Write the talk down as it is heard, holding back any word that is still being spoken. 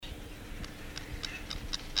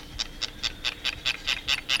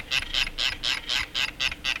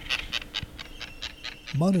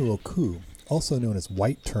Manuoku, also known as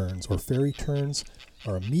white terns or fairy terns,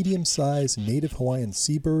 are a medium-sized native Hawaiian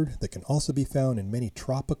seabird that can also be found in many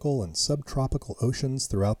tropical and subtropical oceans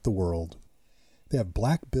throughout the world. They have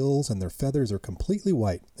black bills and their feathers are completely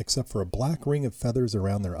white, except for a black ring of feathers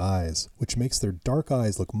around their eyes, which makes their dark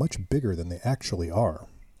eyes look much bigger than they actually are.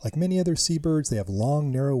 Like many other seabirds, they have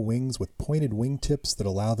long, narrow wings with pointed wingtips that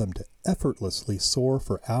allow them to effortlessly soar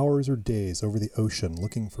for hours or days over the ocean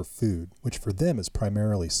looking for food, which for them is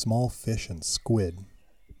primarily small fish and squid.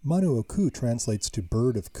 Manuoku translates to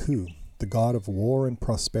bird of Ku, the god of war and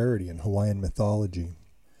prosperity in Hawaiian mythology.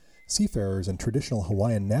 Seafarers and traditional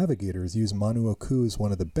Hawaiian navigators use Manuoku as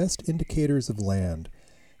one of the best indicators of land,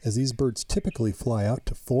 as these birds typically fly out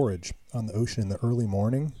to forage on the ocean in the early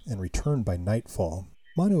morning and return by nightfall.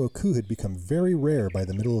 Manuoku had become very rare by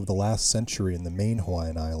the middle of the last century in the main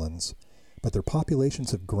Hawaiian Islands, but their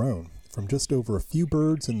populations have grown from just over a few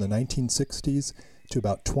birds in the 1960s to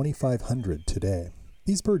about 2,500 today.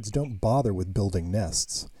 These birds don't bother with building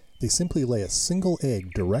nests. They simply lay a single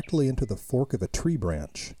egg directly into the fork of a tree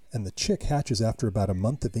branch, and the chick hatches after about a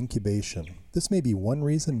month of incubation. This may be one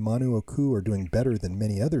reason Manuoku are doing better than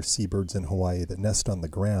many other seabirds in Hawaii that nest on the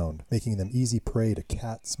ground, making them easy prey to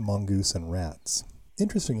cats, mongoose, and rats.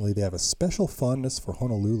 Interestingly, they have a special fondness for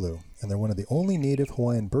Honolulu, and they're one of the only native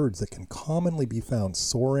Hawaiian birds that can commonly be found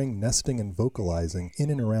soaring, nesting, and vocalizing in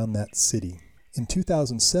and around that city. In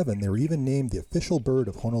 2007, they were even named the official bird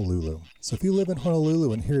of Honolulu. So if you live in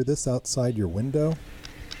Honolulu and hear this outside your window,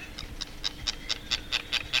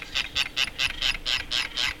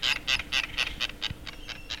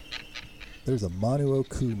 there's a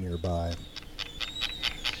Manuoku nearby.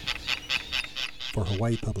 For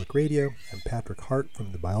Hawaii Public Radio, I'm Patrick Hart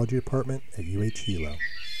from the Biology Department at UH Hilo.